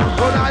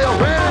 you now you're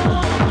winning.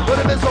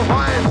 With a missile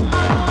fine,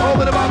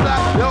 over the bump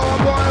back, you're on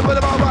board, with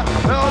the bump back.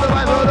 Hold the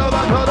right, hold the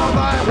right, hold the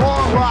right,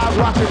 war,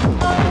 watch it.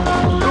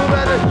 You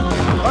ready?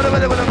 On the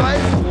way with the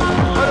vice,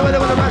 on the way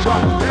with the pressure.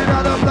 In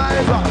the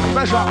blazer,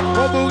 pressure,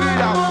 on boogie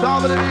down, down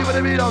with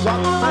the beatles,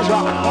 pressure,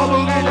 on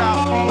boogie down,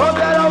 on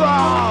that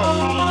around.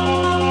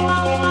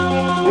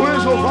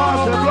 Whistle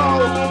fast and blow,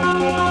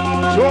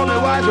 show me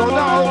why so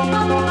now.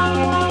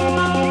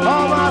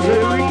 All right,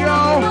 here we go.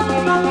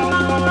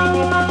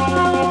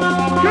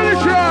 Get it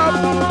sharp.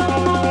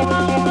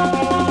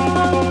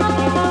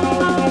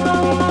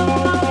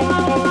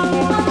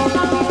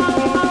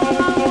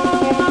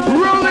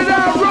 Roll it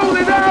out, roll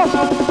it out.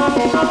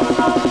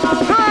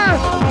 Hey.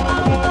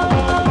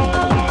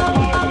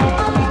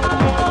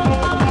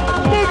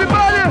 Move it,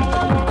 buddy.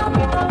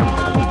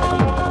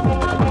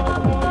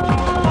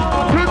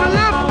 To the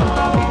left,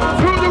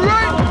 to the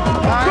right.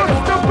 Touch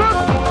the foot,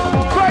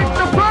 fight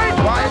the fight.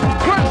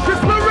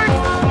 Conscious lyrics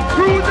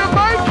through the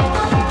mic.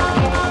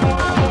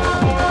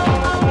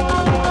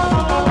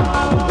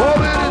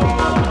 Hold it.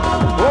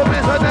 Hold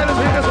it, I never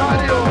seen this on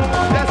you.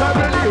 Yes, I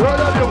really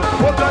heard of you.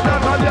 Hold that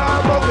down on your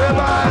arm, okay,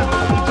 man.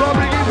 So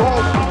bring it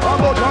home. I'm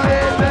going to try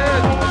it, man.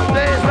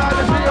 They start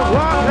to see you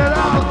walking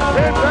out.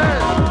 Hey, man.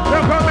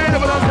 They're coming,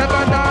 double on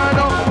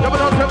Sebandano.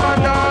 Double on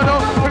Sebandano.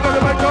 We're going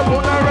to make up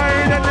on the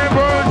rain and the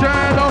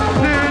virgin.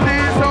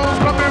 These songs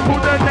coming from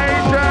the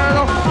nation.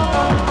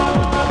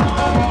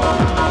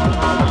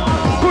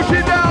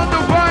 Pushing down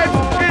the vibes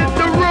in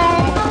the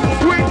room.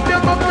 Swing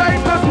them up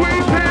like a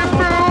sweeping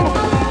broom.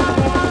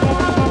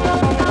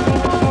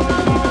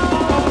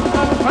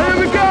 Here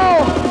we go.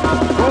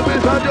 Come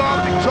inside your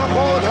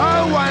support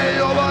highway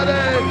over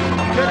there.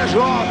 Get a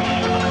shot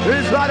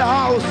inside the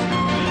house.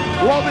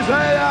 What we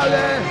say out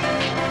there?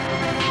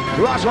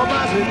 Rush on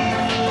massive.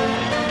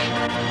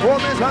 What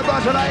we say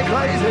rush like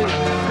crazy.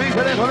 Please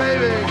for for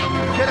baby.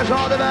 Get a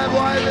shot of that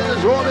wife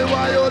and show me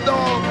why you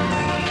don't.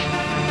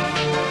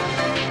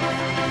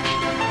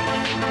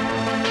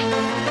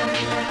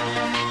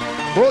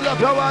 Hold up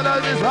your one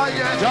and this high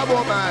and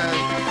trouble man.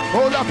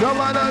 Hold up your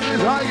one and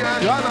this high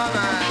and trouble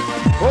man.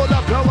 Hold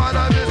up your one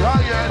and this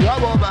high and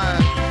trouble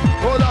man.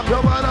 Hold up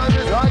your one and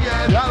this high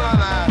and trouble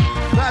man.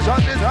 Flash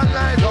on this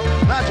light up,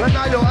 flash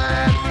on your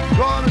hand.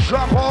 Gonna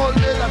strap hold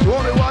this, that's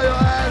show me why your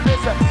hand.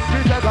 Listen, she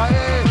take her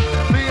A,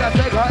 me I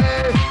take her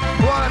A.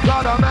 Wanna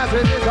call the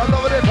massive, it's all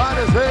over the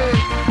fantasy.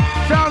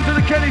 Sounds of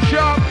the Kenny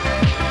Shop.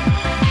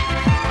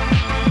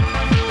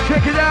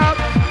 Check it out.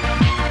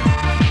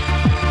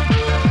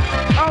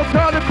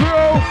 Outside the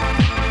crew.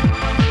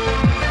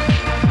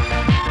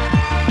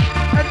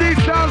 And these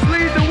sounds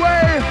lead the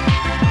way.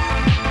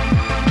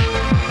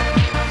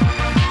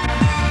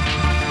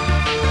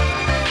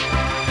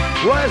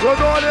 Where's the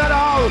noise in the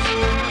house?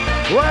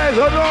 Where's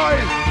the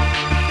noise?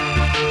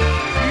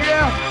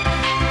 Yeah.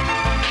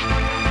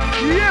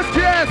 Yes,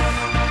 yes.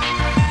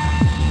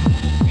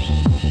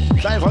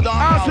 Time for the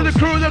out to the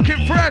crew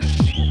looking fresh.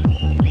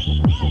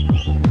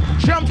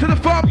 Jump to the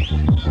funk.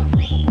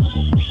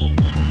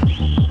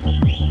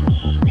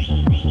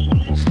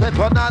 Step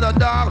another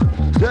dog,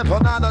 step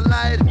another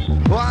light.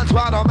 Once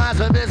for the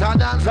massive is a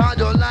dance on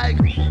you like.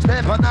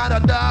 Step another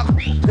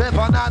dog, step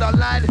another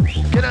light.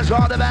 Get a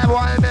shot of that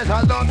boy, miss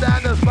I don't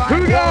down the spot.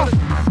 Here we go.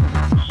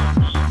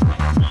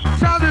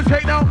 Sound of the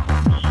techno.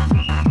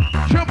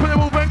 Jump in the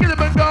movement, get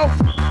them and go.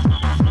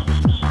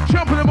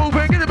 Jump in the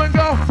movement, get them and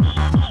go.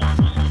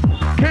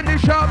 Kenny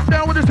Sharp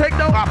down with the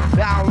techno. Up,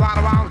 down, round,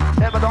 around.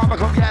 Every time I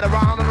come get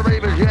around on the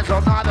ravens, yes,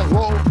 I'm not a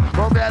fool.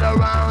 Come get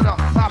around, up,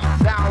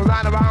 down,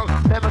 round, around.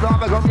 Every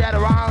time I come get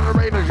around the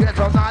ravens, yes,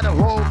 I'm not a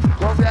fool.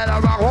 Come get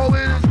around, hold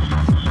it.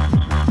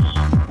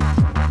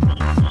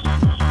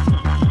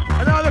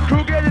 Another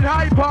crew getting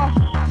hyper.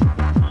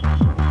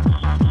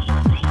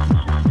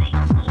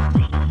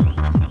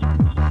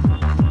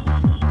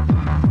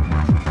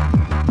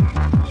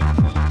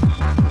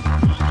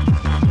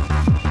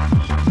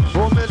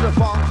 Boom is the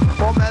funk,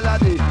 boom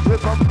melody,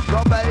 rhythm,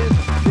 drum bass.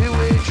 You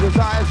each your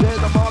size, here's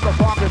the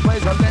motherfucking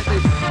place to let me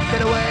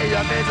get away.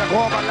 You miss a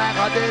woman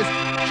like this.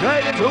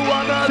 Take it to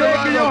another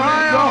one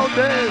of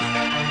this.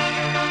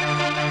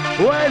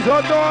 Where's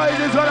the noise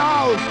in the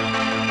house?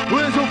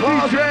 Where's the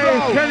DJ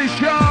Kenny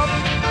Sharp?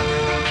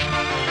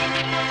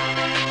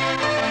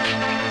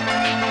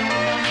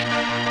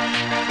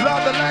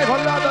 Love the life, I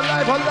love the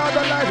life, I love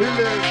the life he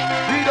lives.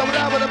 Read over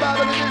that with the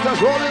Bible and Jesus,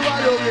 show me why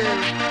you give.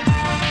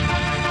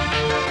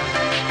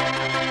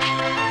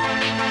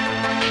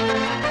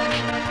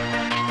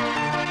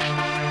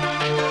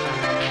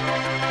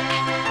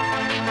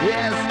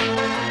 Yes.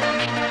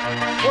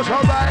 What's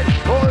alright?